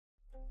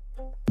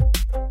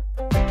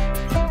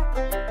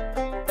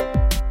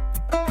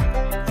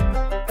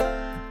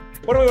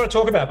What do we want to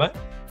talk about, mate?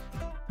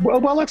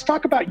 Well, let's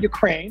talk about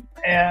Ukraine.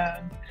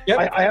 And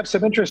I have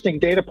some interesting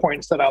data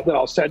points that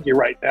I'll send you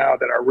right now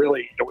that are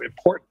really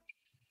important.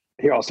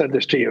 Here, I'll send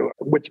this to you,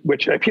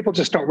 which people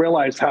just don't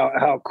realize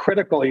how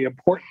critically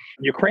important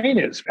Ukraine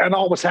is and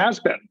always has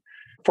been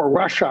for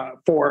Russia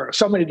for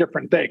so many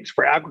different things,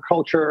 for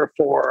agriculture,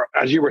 for,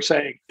 as you were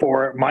saying,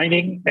 for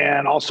mining,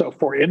 and also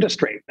for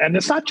industry. And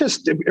it's not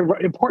just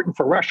important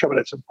for Russia, but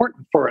it's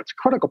important for its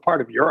critical part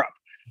of Europe.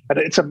 And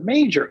it's a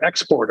major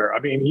exporter. I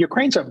mean,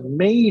 Ukraine's a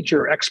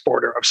major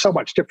exporter of so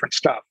much different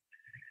stuff.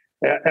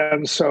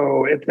 And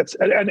so it's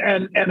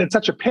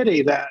such a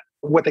pity that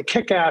with a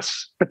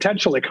kick-ass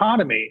potential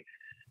economy,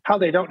 how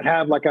they don't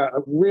have like a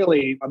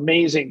really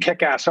amazing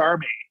kick-ass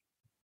army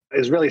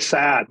is really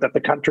sad that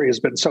the country has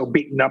been so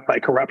beaten up by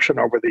corruption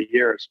over the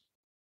years.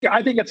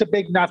 I think it's a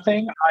big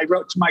nothing. I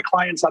wrote to my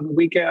clients on the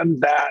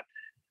weekend that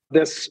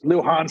this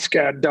Luhansk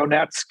and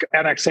Donetsk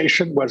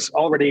annexation was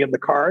already in the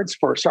cards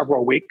for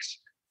several weeks.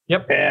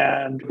 Yep.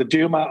 And the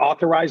Duma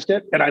authorized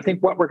it. And I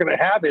think what we're going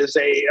to have is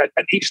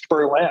an East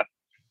Berlin,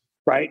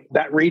 right?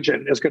 That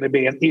region is going to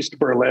be an East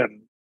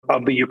Berlin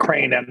of the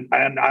Ukraine.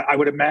 And I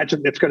would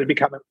imagine it's going to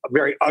become a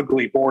very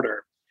ugly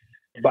border.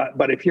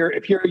 But if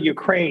you're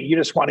Ukraine, you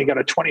just want to get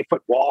a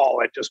 20-foot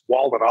wall and just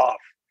wall it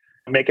off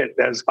and make it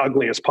as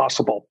ugly as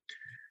possible.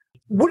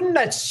 Wouldn't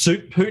that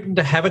suit Putin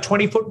to have a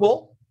 20-foot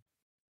wall?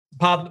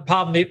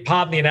 Pardon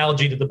the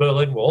analogy to the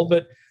Berlin Wall,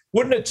 but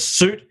wouldn't it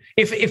suit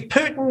if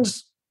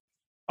Putin's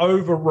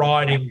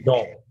overriding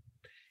goal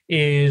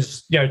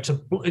is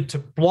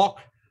to block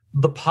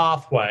the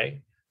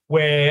pathway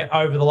where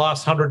over the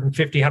last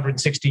 150,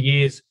 160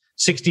 years,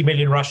 60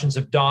 million Russians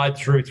have died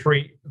through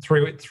three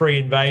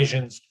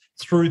invasions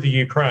through the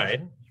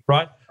Ukraine,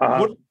 right?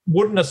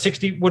 Wouldn't a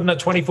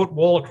 20-foot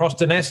wall across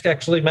Donetsk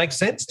actually make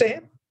sense to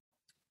him?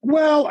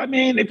 Well, I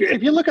mean,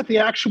 if you look at the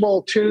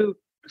actual two,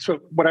 so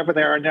whatever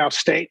they are now,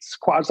 states,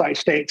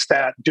 quasi-states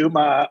that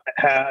Duma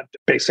had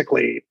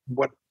basically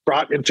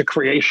brought into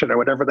creation, or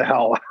whatever the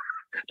hell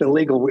the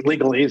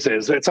legalese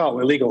is. It's all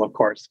illegal, of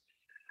course.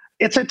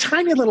 It's a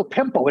tiny little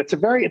pimple. It's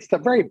the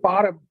very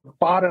bottom,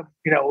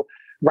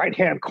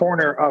 right-hand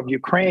corner of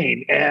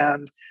Ukraine,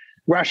 and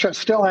Russia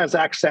still has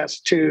access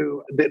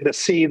to the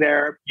sea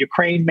there.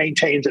 Ukraine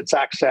maintains its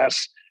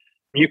access.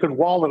 You can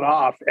wall it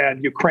off,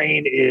 and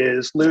Ukraine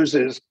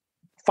loses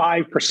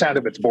 5%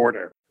 of its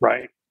border,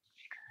 right?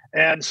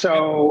 And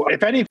so,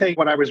 if anything,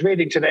 what I was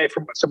reading today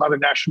from some other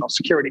national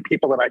security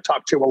people that I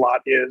talk to a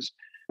lot is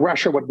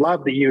Russia would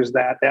love to use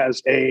that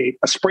as a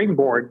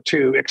springboard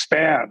to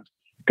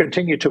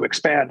continue to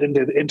expand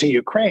into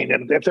Ukraine.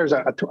 And if there's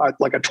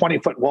like a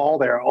 20-foot wall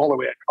there all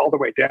the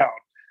way down,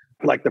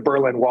 like the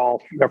Berlin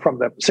Wall from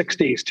the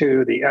 60s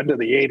to the end of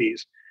the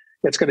 80s,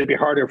 it's going to be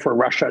harder for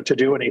Russia to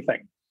do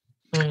anything.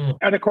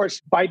 And of course,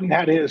 Biden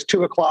had his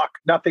 2:00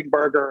 nothing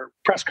burger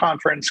press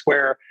conference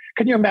where,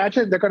 can you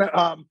imagine, they're going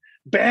to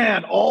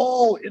ban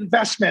all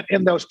investment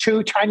in those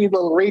two tiny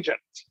little regions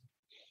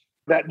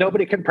that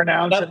nobody can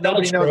pronounce and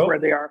nobody knows where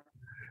they are.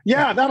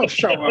 Yeah, that'll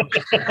show up.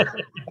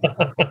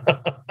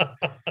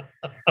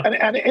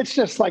 and it's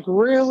just like,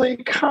 really,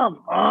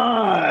 come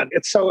on.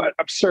 It's so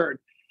absurd.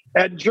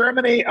 And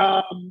Germany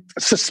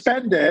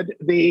suspended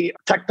the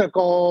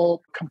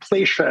technical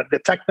completion, the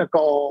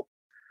technical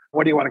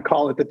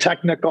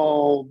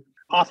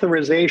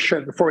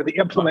authorization for the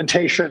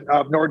implementation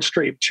of Nord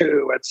Stream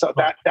 2. And so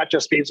that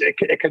just means it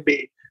can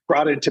be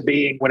brought into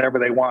being whenever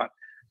they want.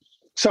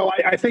 So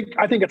I think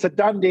it's a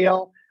done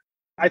deal.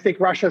 I think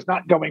Russia's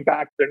not going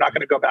back. They're not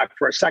going to go back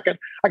for a second.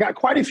 I got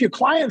quite a few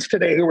clients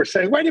today who were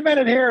saying, wait a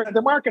minute here,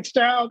 the market's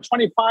down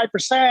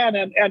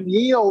 25% and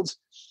yields,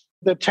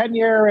 the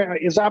 10-year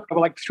is up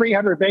like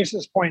 300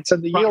 basis points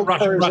and the yield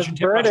curve is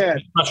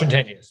inverted. Russian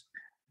 10 years.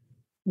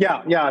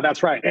 Yeah,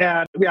 that's right.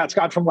 And it's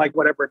gone from like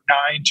whatever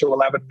 9 to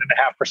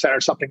 11.5%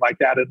 or something like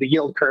that. And the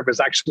yield curve is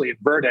actually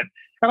inverted.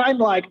 And I'm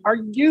like, are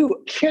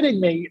you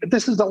kidding me?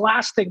 This is the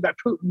last thing that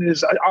Putin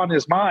is on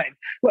his mind.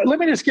 Well, let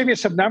me just give you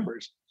some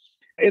numbers.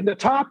 In the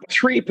top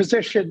 3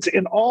 positions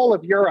in all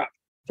of Europe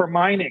for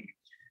mining,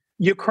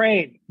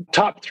 Ukraine,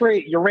 top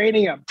 3,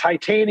 uranium,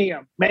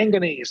 titanium,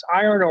 manganese,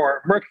 iron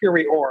ore,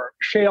 mercury ore,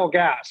 shale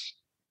gas.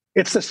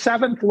 It's the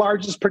 7th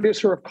largest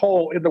producer of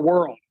coal in the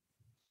world.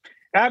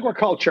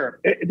 Agriculture,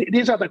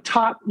 these are the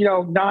top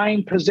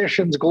 9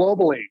 positions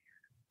globally.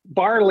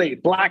 Barley,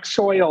 black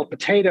soil,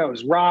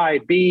 potatoes, rye,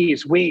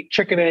 bees, wheat,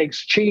 chicken eggs,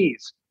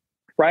 cheese,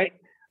 right?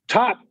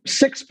 Top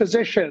 6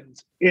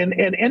 positions in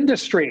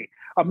industry,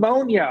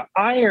 ammonia,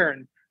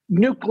 iron,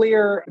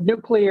 nuclear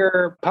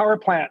power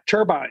plant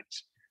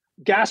turbines,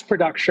 gas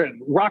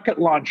production, rocket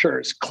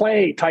launchers,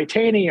 clay,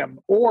 titanium,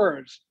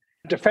 ores,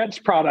 defense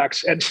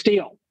products, and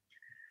steel.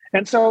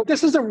 And so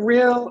this is a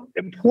real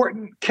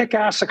important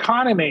kick-ass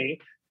economy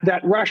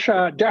that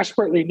Russia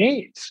desperately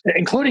needs,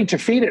 including to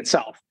feed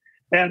itself.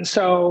 And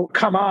so,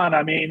 come on,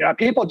 I mean,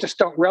 people just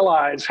don't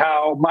realize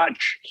how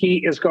much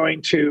he is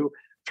going to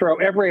throw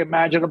every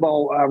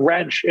imaginable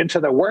wrench into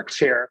the works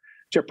here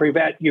to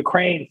prevent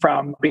Ukraine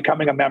from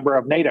becoming a member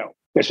of NATO.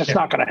 It's just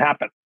not going to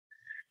happen.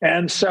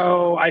 And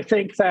so I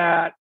think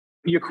that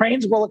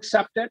Ukrainians will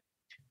accept it.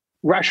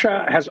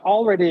 Russia has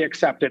already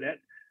accepted it.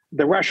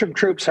 The Russian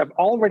troops have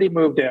already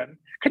moved in.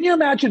 Can you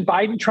imagine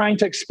Biden trying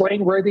to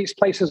explain where these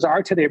places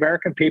are to the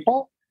American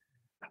people?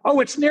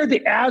 Oh, it's near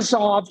the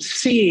Azov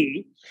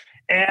Sea,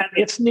 and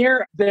it's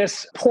near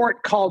this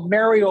port called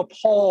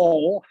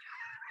Mariupol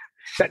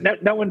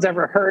that no one's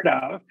ever heard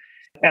of.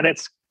 And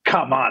it's,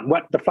 come on,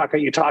 what the fuck are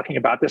you talking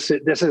about? This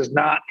is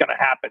not going to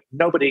happen.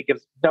 Nobody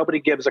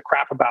gives a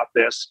crap about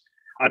this.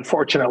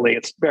 Unfortunately,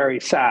 it's very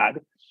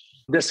sad.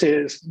 This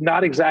is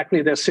not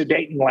exactly the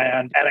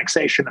Sudetenland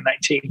annexation in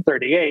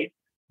 1938,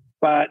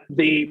 but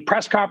the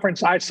press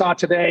conference I saw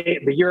today,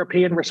 the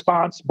European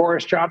response,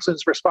 Boris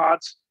Johnson's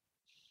response,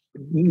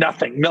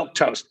 nothing,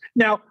 milquetoast.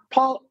 Now,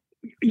 Paul,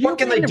 what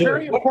can they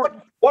do?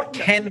 What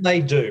can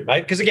they do,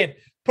 mate? Because again,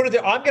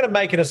 I'm going to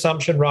make an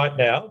assumption right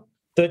now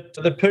that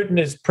Putin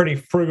is pretty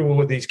frugal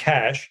with his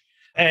cash,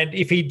 and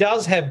if he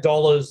does have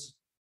dollars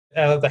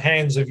out of the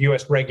hands of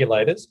US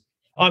regulators,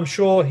 I'm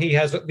sure he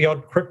has the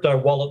odd crypto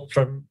wallet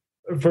from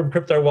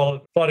Crypto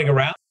Wallet floating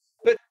around,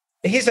 but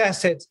his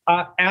assets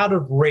are out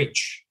of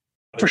reach.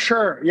 For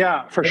sure,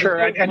 yeah, for sure.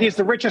 And he's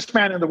the richest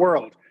man in the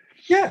world.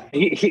 Yeah.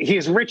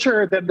 He's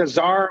richer than the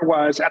Tsar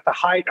was at the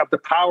height of the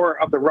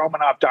power of the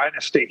Romanov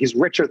dynasty. He's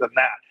richer than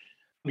that.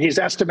 He's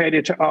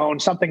estimated to own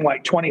something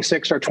like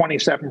 26 or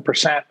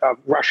 27% of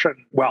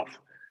Russian wealth.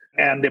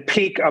 And the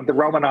peak of the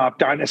Romanov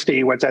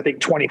dynasty was, I think,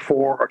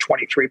 24 or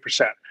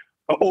 23%.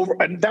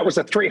 And that was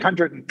a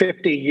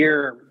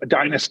 350-year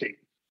dynasty.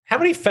 How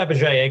many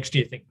Fabergé eggs do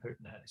you think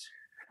Putin has?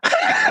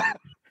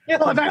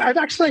 Well, I've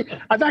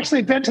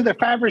actually been to the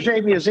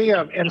Fabergé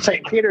Museum in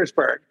St.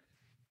 Petersburg,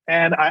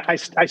 and I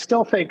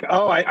still think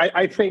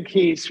I think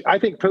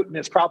Putin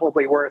is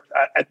probably worth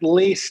at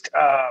least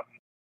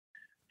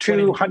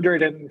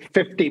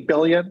 250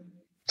 billion,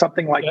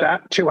 something like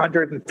that,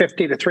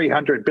 250 to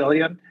 300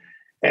 billion,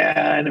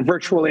 and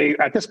virtually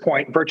at this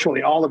point,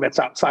 virtually all of it's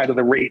outside of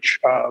the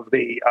reach of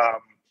the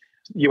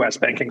U.S.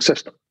 banking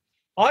system.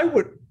 I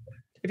would.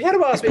 If you had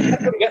to ask me,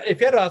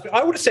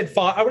 I would have said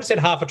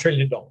 $500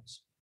 billion.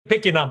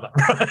 Pick your number,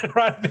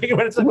 right?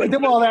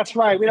 Well, that's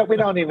right. We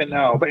don't even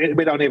know, but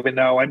we don't even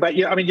know. But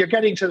yeah, I mean, you're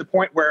getting to the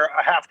point where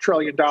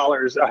 $500 billion,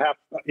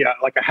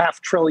 like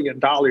 $500 billion,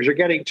 you're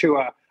getting to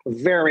a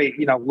very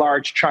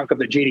large chunk of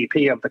the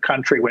GDP of the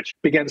country, which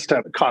begins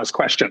to cause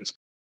questions.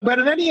 But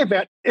in any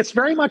event, it's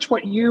very much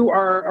what you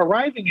are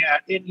arriving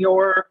at in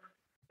your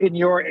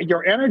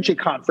energy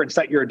conference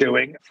that you're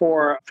doing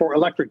for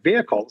electric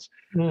vehicles.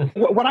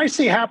 What I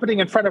see happening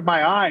in front of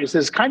my eyes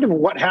is kind of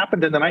what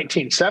happened in the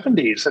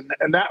 1970s.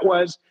 And that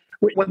was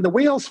when the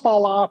wheels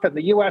fall off and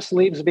the U.S.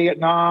 leaves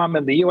Vietnam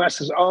and the U.S.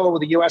 is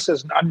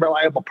an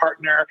unreliable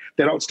partner.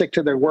 They don't stick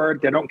to their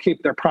word. They don't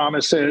keep their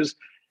promises.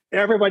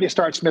 Everybody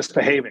starts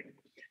misbehaving.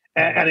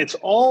 And it's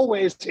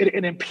always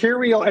an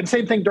imperial, and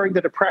same thing during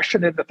the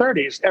Depression in the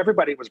 30s,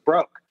 everybody was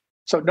broke.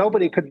 So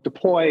nobody could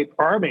deploy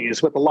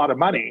armies with a lot of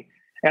money.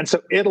 And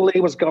so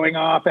Italy was going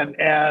off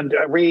and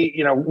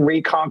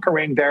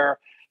reconquering their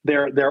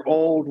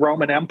old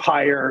Roman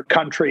Empire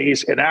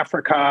countries in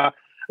Africa.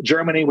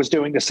 Germany was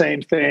doing the same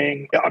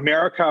thing.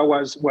 America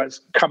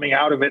was coming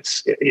out of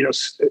its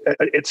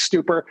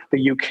stupor.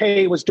 The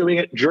UK was doing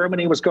it.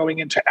 Germany was going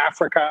into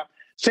Africa.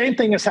 Same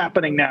thing is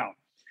happening now.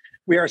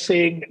 We are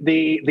seeing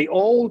the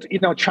old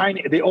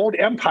China, the old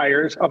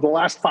empires of the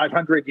last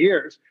 500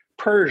 years,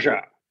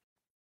 Persia,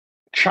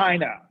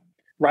 China.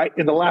 Right?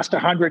 In the last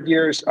 100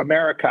 years,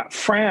 America,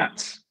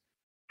 France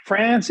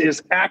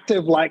is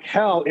active like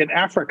hell in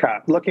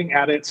Africa, looking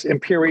at its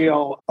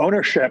imperial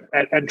ownership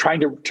and trying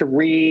to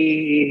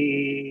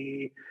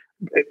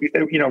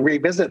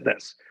revisit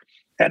this.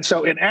 And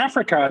so in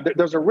Africa,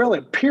 there's a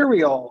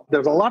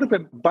lot of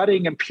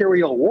budding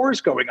imperial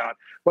wars going on.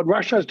 What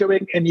Russia is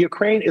doing in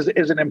Ukraine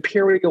is an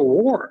imperial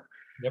war.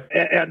 Yep.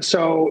 And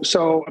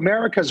so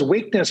America's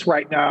weakness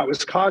right now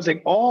is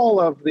causing all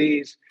of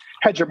these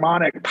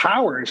hegemonic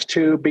powers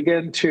to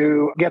begin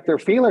to get their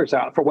feelers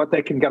out for what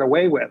they can get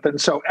away with. And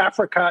so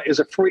Africa is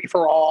a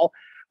free-for-all.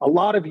 A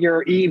lot of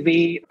your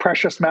EV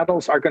precious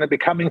metals are going to be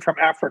coming from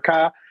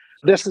Africa.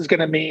 This is going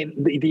to mean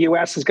the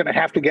U.S. is going to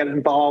have to get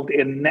involved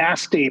in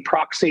nasty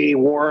proxy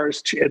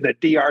wars in the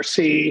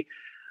DRC,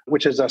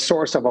 which is a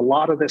source of a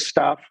lot of this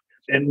stuff,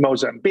 in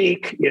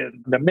Mozambique,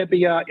 in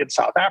Namibia, in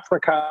South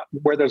Africa,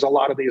 where there's a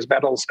lot of these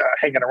metals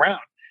hanging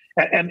around.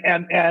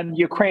 And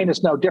Ukraine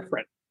is no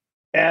different.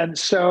 And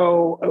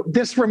so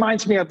this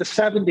reminds me of the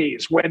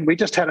 70s when we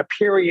just had a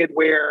period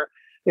where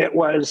it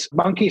was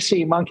monkey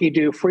see, monkey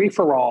do, free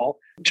for all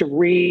to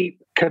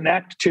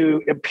reconnect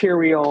to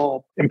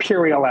imperial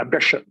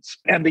ambitions.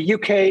 And the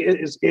UK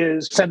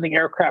is sending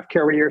aircraft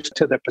carriers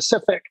to the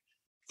Pacific.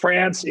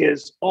 France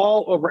is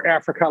all over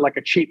Africa like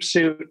a cheap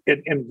suit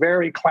in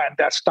very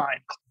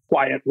clandestine,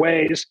 quiet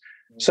ways.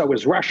 So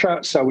is Russia,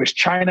 so is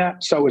China,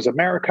 so is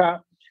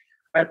America.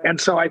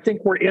 And so I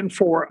think we're in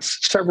for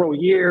several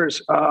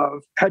years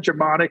of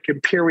hegemonic,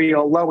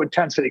 imperial,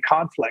 low-intensity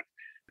conflict.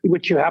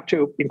 which you have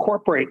to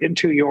incorporate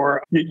into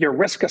your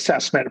risk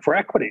assessment for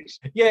equities.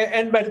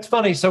 Yeah, but it's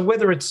funny. So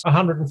whether it's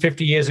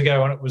 150 years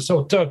ago and it was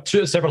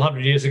several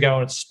hundred years ago,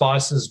 and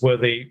spices were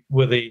the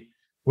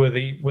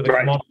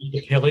commodity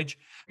to pillage.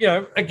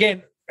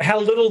 Again, how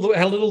little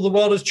the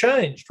world has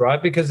changed,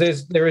 right?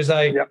 Because there is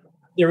an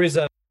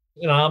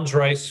arms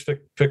race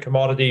for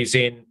commodities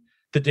in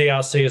the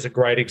DRC is a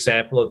great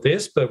example of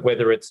this. But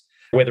whether it's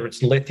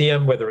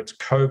lithium, whether it's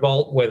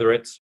cobalt, whether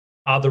it's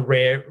other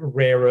rare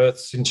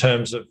earths in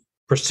terms of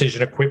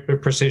precision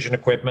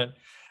equipment,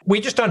 we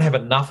just don't have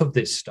enough of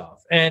this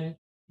stuff. And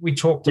we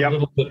talked a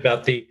little bit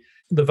about the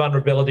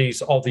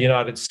vulnerabilities of the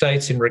United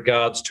States in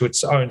regards to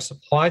its own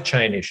supply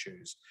chain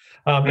issues.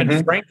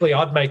 And frankly,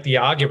 I'd make the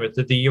argument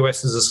that the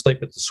US is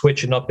asleep at the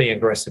switch and not being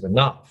aggressive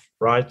enough,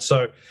 right?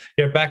 So,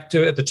 back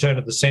to at the turn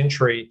of the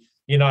century,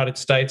 the United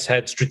States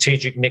had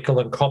strategic nickel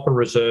and copper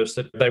reserves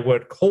that they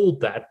weren't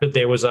called that, but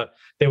there was a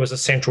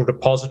central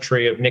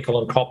depository of nickel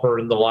and copper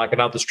and the like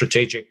and other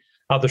strategic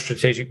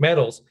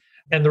metals.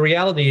 And the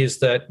reality is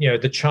that,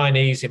 the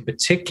Chinese in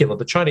particular,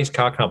 the Chinese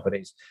car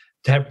companies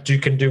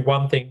can do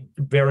one thing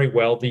very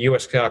well the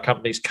US car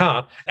companies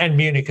can't, and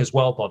Munich as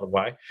well, by the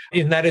way,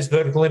 and that is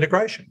vertical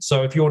integration.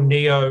 So if you're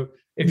NIO,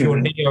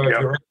 BYD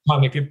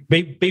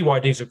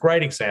is a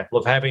great example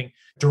of having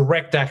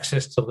direct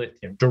access to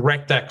lithium,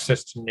 direct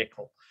access to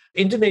nickel.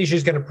 Indonesia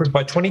is going to,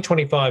 by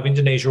 2025,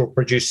 Indonesia will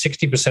produce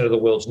 60% of the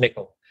world's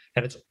nickel,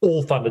 and it's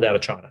all funded out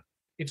of China.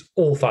 It's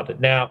all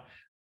funded. Now,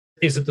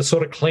 is it the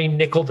sort of clean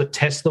nickel that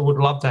Tesla would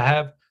love to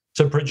have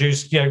to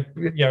produce, in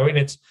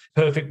its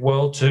perfect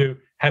world, to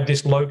have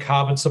this low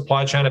carbon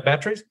supply chain of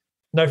batteries?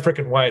 No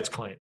freaking way it's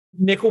clean.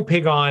 Nickel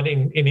pig iron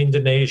in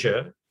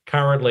Indonesia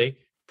currently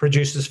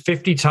produces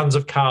 50 tons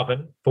of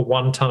carbon for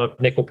 1 ton of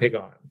nickel pig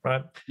iron,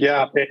 right?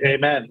 Yeah,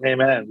 amen.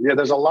 Yeah,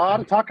 there's a lot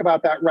of talk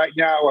about that right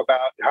now,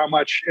 about how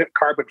much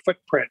carbon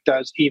footprint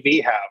does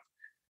EV have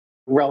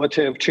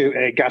relative to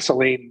a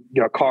gasoline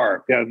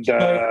car, and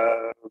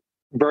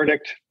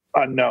verdict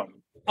unknown.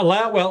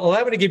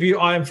 Allow me to give you.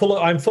 I'm full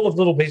of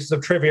little pieces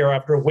of trivia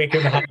after a week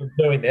and a half of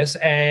doing this,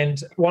 and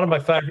one of my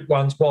favourite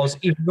ones was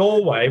in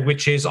Norway,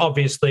 which is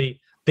obviously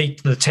the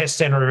test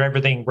centre of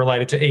everything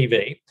related to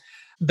EV.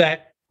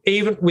 That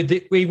even with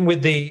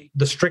the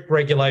strict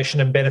regulation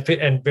and benefit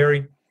and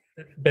very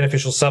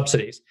beneficial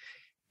subsidies,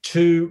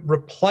 to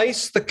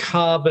replace the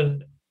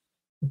carbon,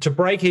 to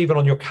break even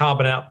on your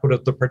carbon output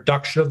of the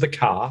production of the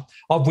car,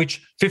 of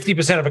which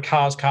 50% of a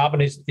car's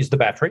carbon is the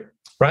battery,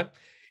 right?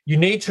 You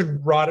need to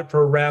ride it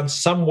for around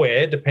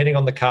somewhere, depending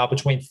on the car,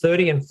 between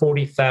 30 and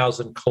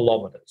 40,000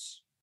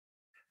 kilometres,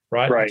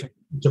 right?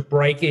 To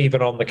break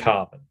even on the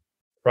carbon,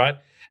 right?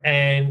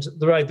 And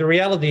the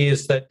reality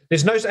is that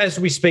there's no, as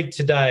we speak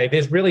today,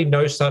 there's really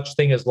no such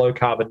thing as low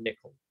carbon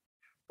nickel,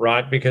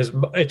 right? Because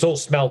it's all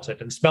smelted,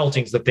 and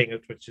smelting's the thing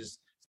which is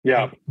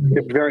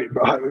very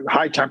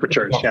high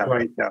temperatures.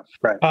 Right.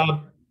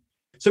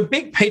 So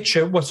big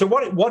picture,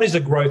 what is a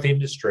growth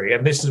industry?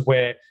 And this is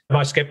where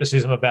my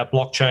skepticism about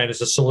blockchain as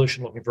a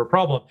solution looking for a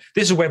problem.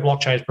 This is where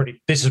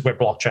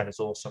blockchain is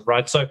awesome,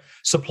 right? So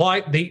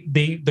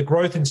the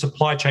growth in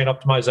supply chain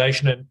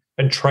optimization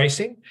and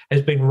tracing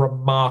has been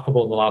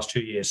remarkable in the last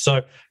 2 years.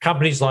 So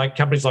companies like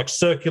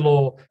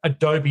Circular,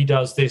 Adobe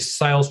does this,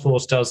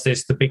 Salesforce does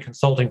this, the big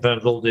consulting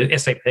firms, all the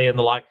SAP and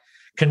the like,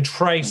 can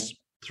trace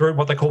through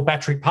what they call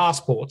battery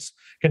passports,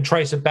 can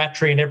trace a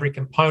battery and every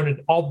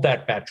component of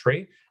that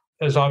battery,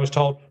 as I was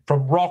told,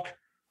 from rock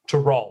to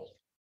roll,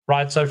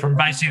 right? So from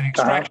basic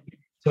extraction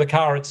to the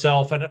car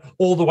itself and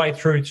all the way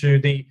through to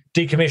the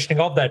decommissioning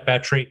of that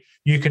battery,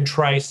 you can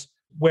trace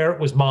where it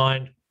was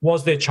mined,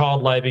 was there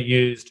child labour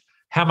used,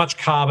 how much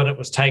carbon it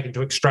was taken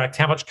to extract,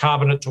 how much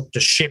carbon it took to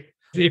ship,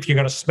 if you're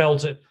going to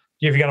smelt it,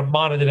 if you're going to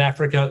mine it in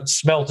Africa,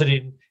 smelt it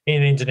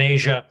in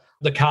Indonesia,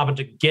 the carbon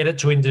to get it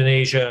to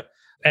Indonesia,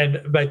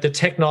 and the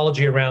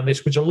technology around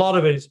this, which a lot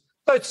of it is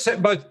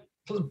both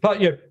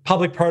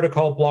public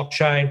protocol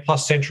blockchain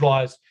plus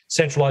centralized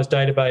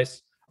database.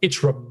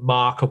 It's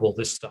remarkable,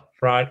 this stuff,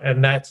 right?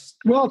 And it's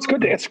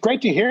good. It's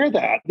great to hear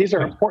that. These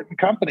are important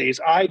companies.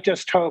 I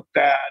just hope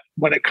that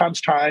when it comes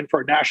time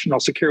for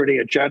national security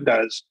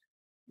agendas,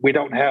 we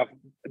don't have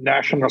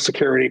national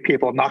security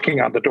people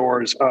knocking on the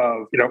doors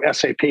of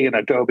SAP and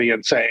Adobe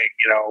and saying,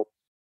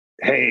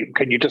 hey,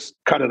 can you just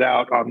cut it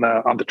out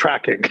on the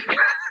tracking?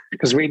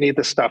 Because we need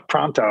this stuff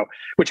pronto,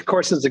 which of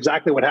course is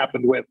exactly what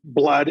happened with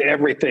blood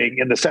everything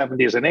in the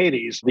 70s and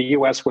 80s. The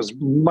US was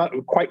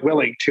quite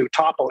willing to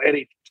topple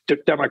any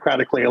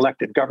democratically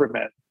elected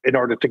government in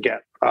order to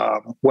get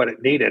what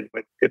it needed.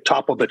 It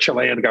toppled the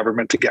Chilean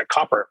government to get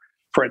copper,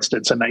 for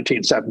instance, in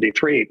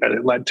 1973, and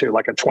it led to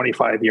like a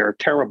 25-year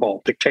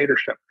terrible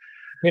dictatorship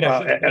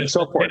and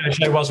so forth.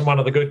 Pinochet wasn't one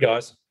of the good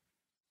guys.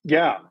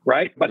 Yeah,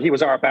 right. But he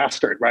was our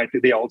bastard, right?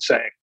 The old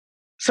saying.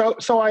 So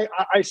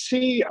I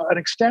see an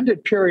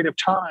extended period of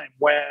time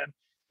when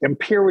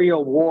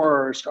imperial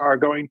wars are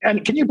going.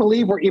 And can you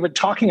believe we're even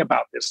talking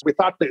about this? We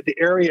thought that the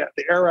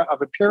era of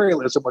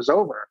imperialism was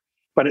over,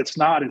 but it's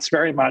not. It's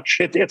very much.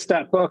 It's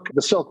that book,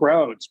 The Silk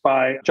Roads,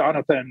 by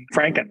Jonathan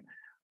Franken,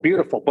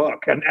 Beautiful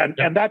book.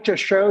 And that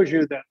just shows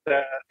you that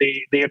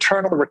the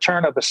eternal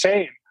return of the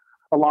same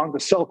along the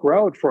Silk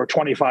Road for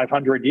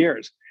 2,500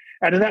 years.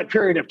 And in that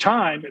period of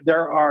time,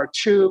 there are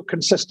two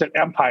consistent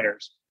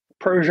empires,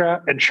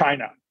 Persia and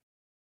China.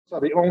 So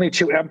the only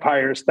two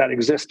empires that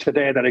exist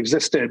today that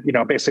existed,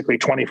 basically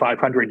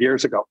 2,500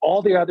 years ago.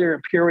 All the other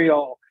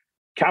imperial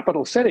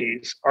capital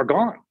cities are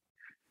gone.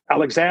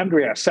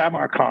 Alexandria,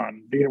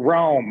 Samarkand,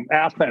 Rome,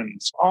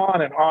 Athens,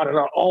 on and on and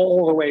on,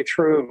 all the way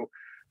through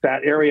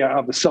that area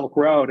of the Silk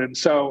Road. And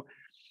so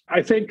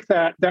I think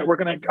that we're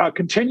going to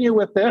continue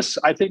with this.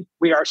 I think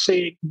we are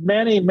seeing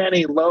many,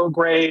 many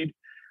low-grade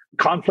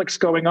conflicts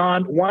going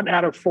on. 1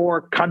 out of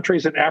 4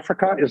 countries in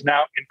Africa is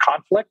now in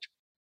conflict,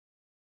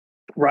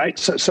 right?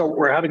 So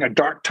we're having a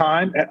dark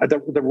time.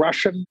 The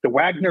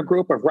Wagner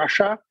Group of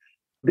Russia,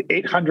 the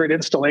 800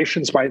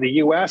 installations by the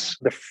US,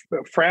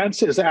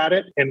 France is at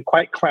it in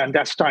quite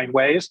clandestine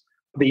ways.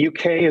 The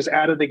UK is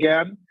at it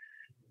again.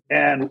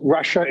 And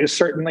Russia is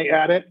certainly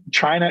at it.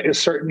 China is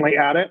certainly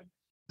at it.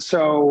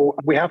 So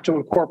we have to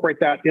incorporate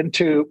that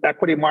into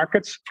equity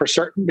markets for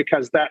certain,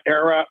 because that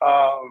era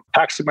of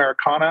Pax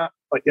Americana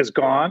is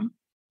gone.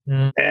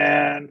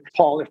 And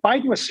Paul, if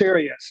Biden was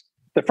serious,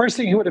 the first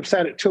thing he would have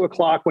said at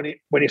 2:00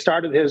 when he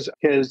started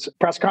his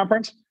press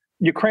conference,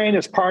 Ukraine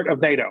is part of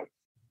NATO,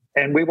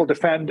 and we will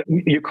defend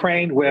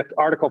Ukraine with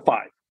Article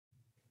 5.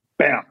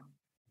 Bam.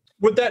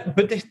 But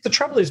the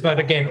trouble is, mate,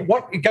 again,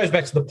 it goes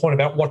back to the point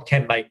about what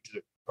can they do,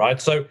 right?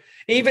 So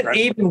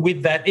even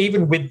with that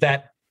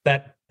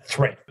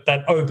threat,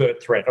 that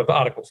overt threat of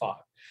Article 5,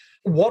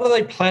 what are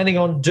they planning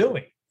on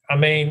doing? I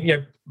mean,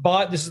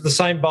 this is the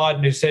same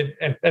Biden who said,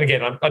 and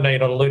again, I know you're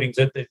not alluding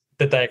to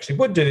that they actually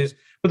would do this,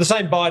 but the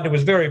same Biden who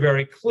was very,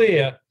 very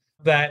clear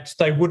that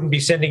they wouldn't be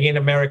sending in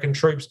American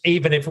troops,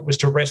 even if it was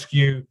to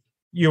rescue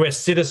US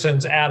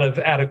citizens out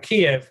of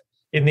Kiev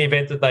in the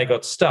event that they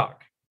got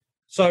stuck.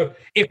 So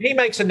if he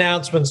makes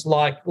announcements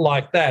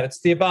like that, it's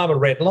the Obama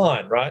red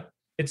line, right?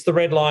 It's the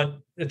red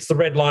line. It's the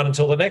red line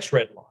until the next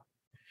red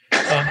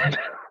line.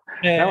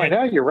 No, I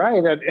know you're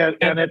right,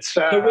 and it's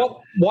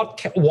so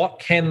what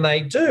can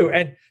they do?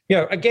 And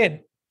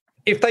again,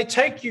 if they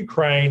take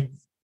Ukraine,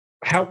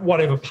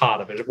 whatever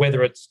part of it,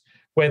 whether it's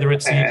the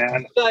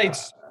United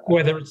States,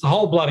 whether it's the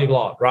whole bloody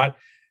lot, right?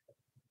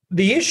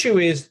 The issue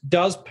is,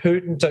 does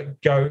Putin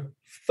go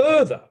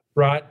further?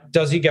 Right?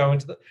 Does he go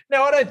into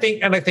now? I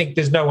think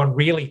there's no one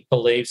really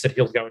believes that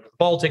he'll go into the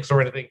Baltics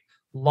or anything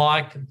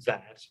like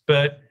that.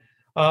 But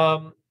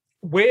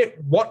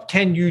what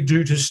can you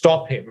do to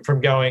stop him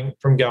from going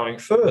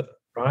further?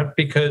 Right?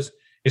 Because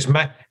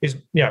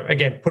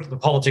again, put the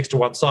politics to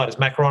one side. Is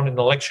Macron in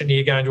the election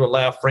year going to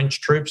allow French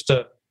troops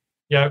to,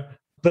 the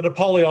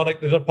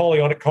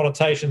Napoleonic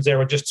connotations there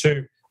are just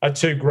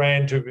too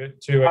grand to.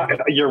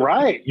 You're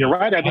right.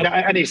 I mean,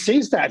 and he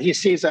sees that. He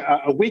sees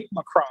a weak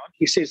Macron.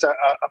 He sees a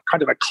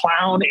kind of a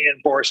clown in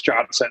Boris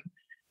Johnson.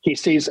 He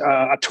sees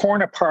a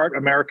torn apart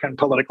American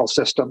political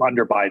system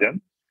under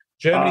Biden,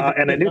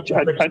 and a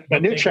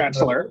new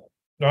chancellor.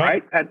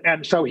 Right,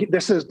 and so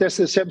this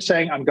is him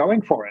saying, "I'm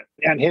going for it,"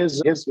 and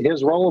his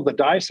roll of the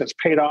dice has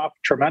paid off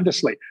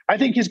tremendously. I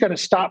think he's going to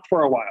stop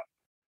for a while.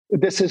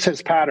 This is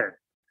his pattern: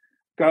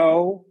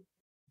 go,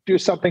 do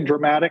something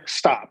dramatic,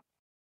 stop.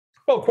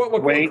 Well,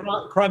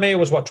 Crimea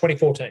was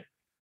 2014?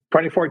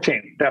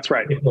 2014, that's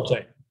right.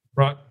 2014,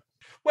 right.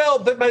 Well,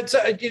 but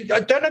I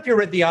don't know if you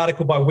read the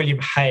article by William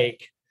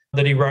Hague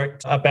that he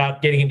wrote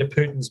about getting into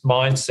Putin's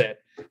mindset.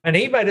 And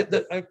he made it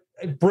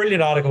a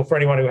brilliant article for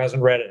anyone who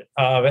hasn't read it.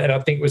 And I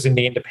think it was in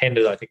The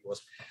Independent, I think it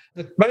was.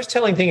 The most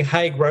telling thing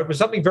Hague wrote was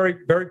something very,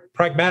 very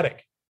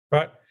pragmatic,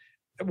 right?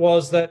 It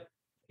was that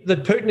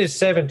Putin is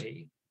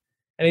 70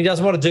 and he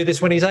doesn't want to do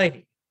this when he's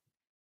 80,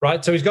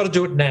 right? So he's got to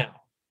do it now.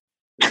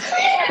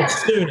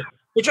 Sooner,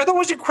 which I thought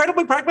was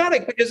incredibly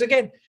pragmatic, because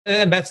again,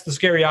 and that's the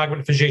scary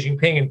argument for Xi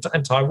Jinping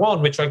and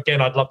Taiwan, which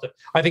again I'd love to.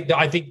 I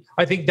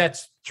think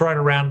that's thrown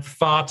around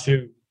far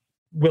too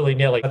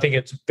willy-nilly. I think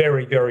it's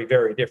very, very,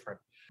 very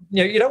different.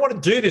 You don't want to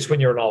do this when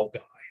you're an old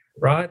guy,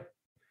 right?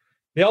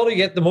 The older you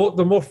get, the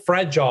more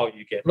fragile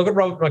you get. Look at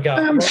Robert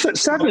Mugabe.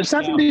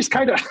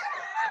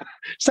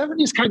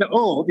 70s kind of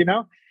old,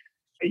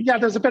 Yeah,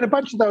 there's been a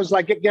bunch of those,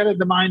 like Get in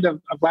the Mind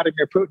of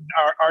Vladimir Putin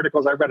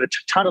articles. I read a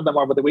ton of them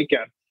over the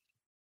weekend.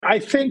 I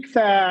think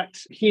that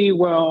he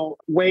will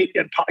wait.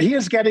 He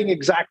is getting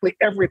exactly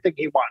everything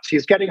he wants.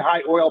 He's getting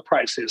high oil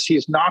prices.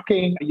 He's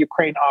knocking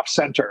Ukraine off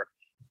center.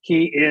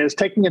 He is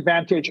taking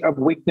advantage of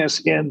weakness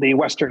in the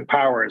Western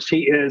powers.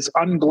 He is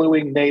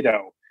ungluing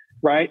NATO,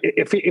 right?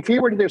 If he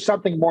were to do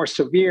something more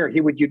severe,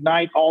 he would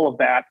unite all of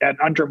that and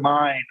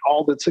undermine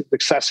all the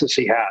successes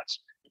he has.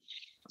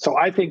 So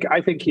I think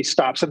he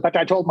stops. In fact,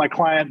 I told my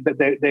client that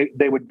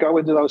they would go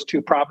into those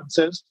two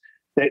provinces.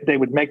 They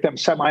would make them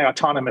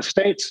semi-autonomous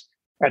states,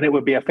 and it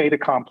would be a fait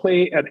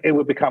accompli, and it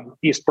would become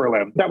East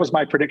Berlin. That was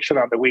my prediction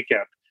on the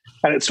weekend.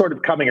 And it's sort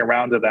of coming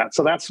around to that.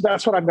 So that's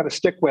what I'm going to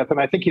stick with, and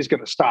I think he's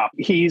going to stop.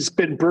 He's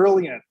been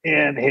brilliant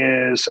in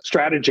his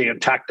strategy and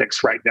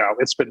tactics right now.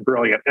 It's been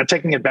brilliant. And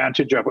taking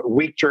advantage of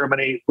weak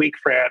Germany, weak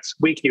France,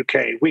 weak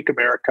UK, weak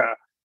America,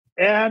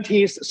 and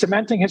he's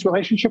cementing his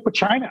relationship with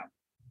China.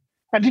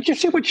 And did you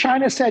see what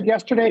China said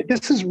yesterday?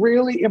 This is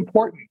really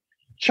important.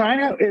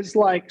 China is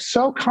like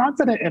so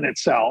confident in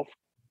itself.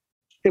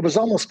 It was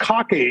almost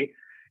cocky.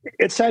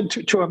 It said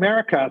to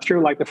America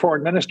through like the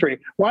foreign ministry,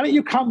 why don't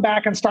you come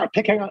back and start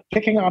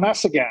picking on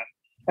us again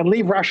and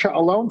leave Russia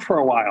alone for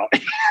a while?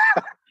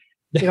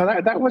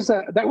 That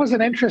was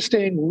an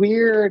interesting,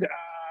 weird,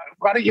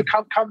 why don't you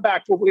come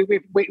back? We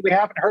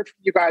haven't heard from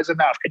you guys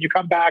enough. Can you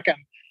come back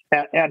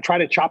and try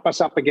to chop us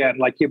up again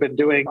like you've been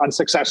doing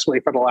unsuccessfully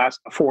for the last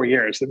 4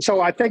 years? And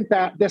so I think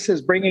that this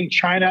is bringing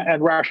China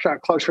and Russia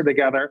closer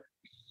together.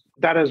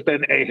 That has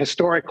been a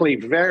historically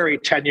very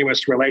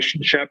tenuous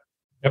relationship.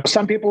 Yep.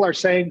 Some people are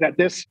saying that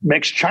this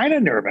makes China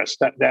nervous,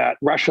 that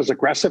Russia's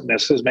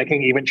aggressiveness is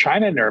making even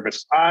China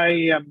nervous.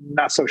 I am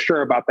not so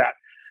sure about that.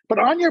 But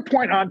on your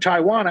point on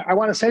Taiwan, I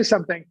want to say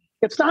something.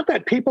 It's not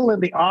that people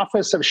in the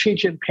office of Xi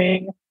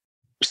Jinping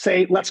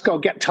say, let's go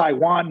get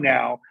Taiwan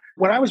now.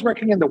 When I was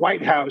working in the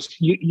White House,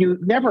 you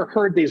never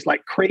heard these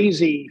like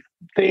crazy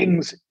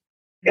things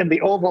in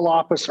the Oval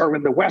Office or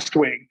in the West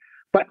Wing.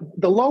 But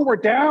the lower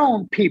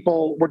down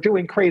people were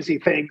doing crazy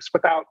things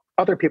without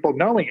other people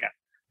knowing it.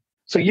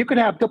 So you could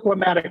have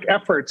diplomatic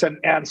efforts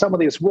and some of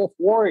these wolf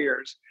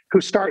warriors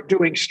who start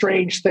doing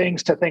strange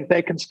things to think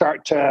they can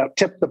start to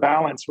tip the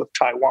balance with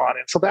Taiwan.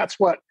 And so that's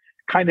what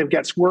kind of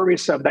gets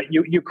worrisome, that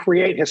you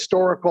create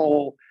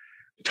historical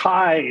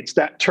tides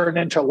that turn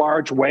into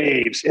large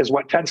waves is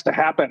what tends to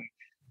happen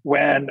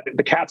when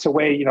the cat's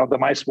away, the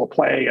mice will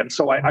play. And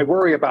so I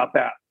worry about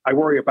that. I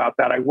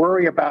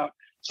worry about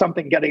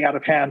something getting out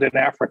of hand in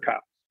Africa.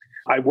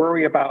 I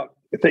worry about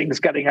things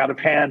getting out of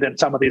hand in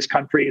some of these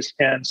countries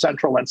in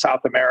Central and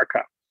South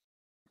America,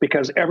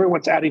 because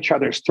everyone's at each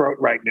other's throat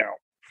right now.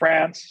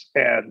 France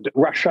and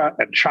Russia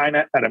and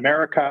China and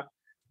America.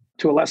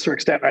 To a lesser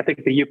extent, I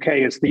think the UK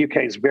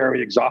is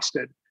very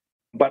exhausted.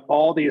 But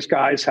all these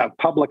guys have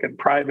public and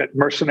private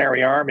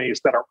mercenary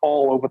armies that are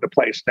all over the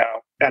place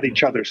now at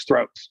each other's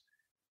throats.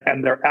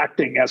 And they're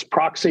acting as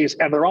proxies,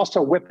 and they're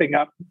also whipping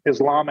up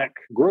Islamic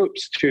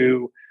groups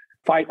to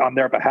fight on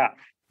their behalf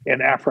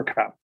in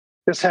Africa.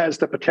 This has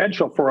the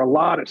potential for a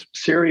lot of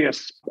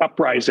serious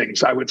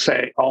uprisings, I would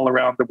say, all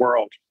around the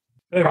world.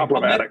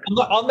 Problematic.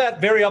 On that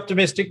very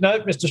optimistic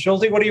note, Mr.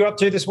 Schulte, what are you up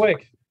to this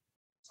week?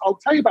 I'll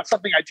tell you about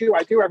something I do.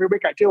 Every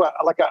week. I do an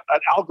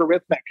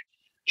algorithmic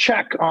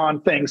check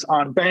on things,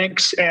 on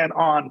banks and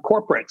on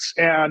corporates.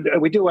 And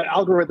we do an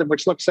algorithm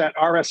which looks at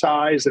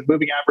RSIs and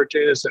moving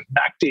averages and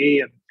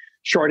MACD and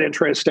short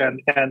interest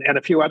and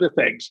a few other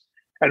things.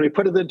 And we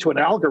put it into an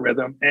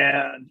algorithm,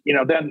 and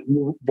then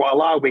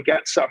voila, we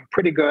get some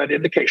pretty good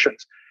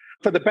indications.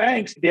 For the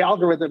banks, the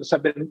algorithms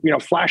have been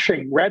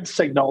flashing red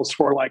signals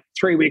for like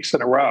 3 weeks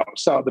in a row.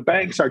 So the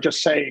banks are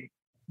just saying,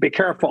 be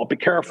careful, be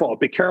careful,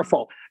 be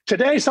careful.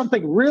 Today,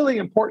 something really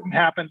important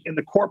happened in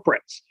the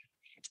corporates.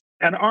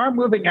 And our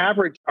moving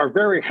average are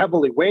very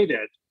heavily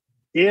weighted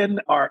in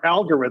our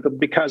algorithm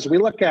because we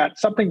look at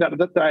something that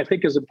I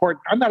think is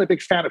important. I'm not a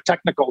big fan of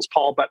technicals,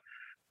 Paul, but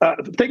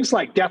things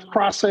like death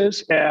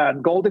crosses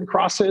and golden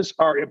crosses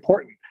are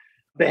important.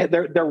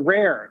 They're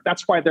rare.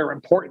 That's why they're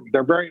important.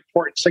 They're very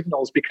important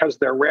signals because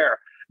they're rare.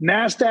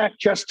 NASDAQ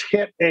just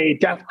hit a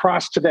death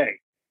cross today.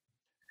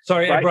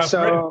 Sorry, right?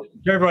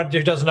 everyone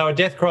who doesn't know, a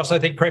death cross, I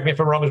think, correct me if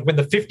I'm wrong, is when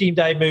the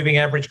 15-day moving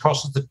average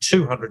crosses the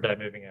 200-day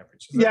moving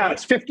average. Yeah,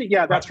 it's 50.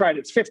 Yeah, that's right.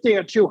 It's 50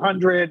 and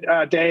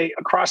 200-day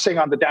crossing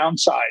on the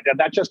downside. And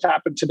that just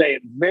happened today.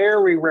 It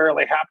very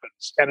rarely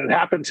happens. And it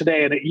happened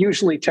today, and it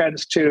usually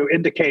tends to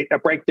indicate a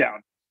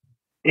breakdown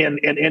in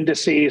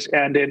indices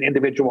and in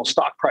individual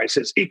stock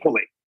prices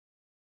equally.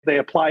 They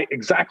apply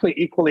exactly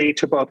equally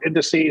to both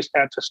indices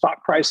and to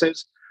stock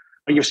prices.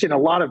 You've seen a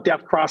lot of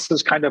death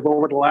crosses kind of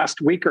over the last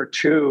week or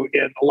two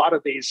in a lot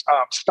of these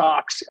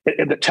stocks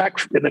in the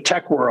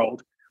tech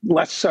world,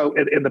 less so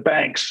in the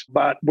banks,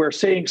 but we're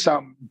seeing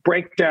some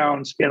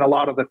breakdowns in a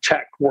lot of the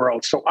tech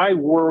world. So I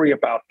worry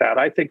about that.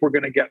 I think we're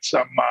going to get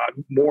some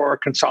more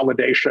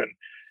consolidation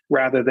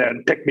rather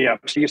than pick me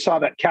up. So you saw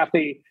that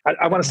Kathy,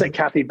 I want to say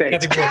Kathy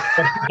Bates.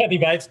 Kathy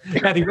Bates.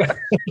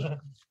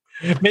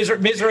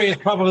 Misery is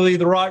probably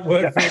the right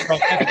word for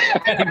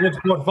Kathy Wood's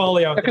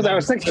portfolio. Because I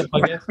was thinking,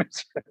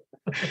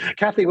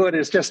 Kathy Wood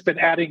has just been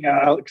adding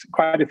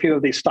quite a few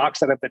of these stocks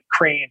that have been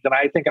creamed, and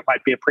I think it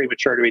might be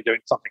premature to be doing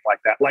something like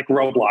that, like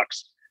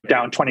Roblox,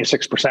 down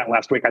 26%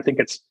 last week. I think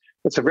it's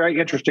a very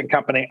interesting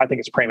company. I think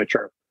it's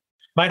premature.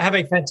 Mate, have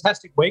a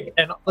fantastic week,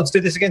 and let's do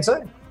this again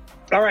soon.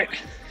 All right.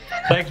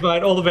 Thanks,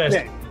 mate. All the best.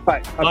 Yeah.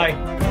 Bye. Okay.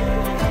 Bye.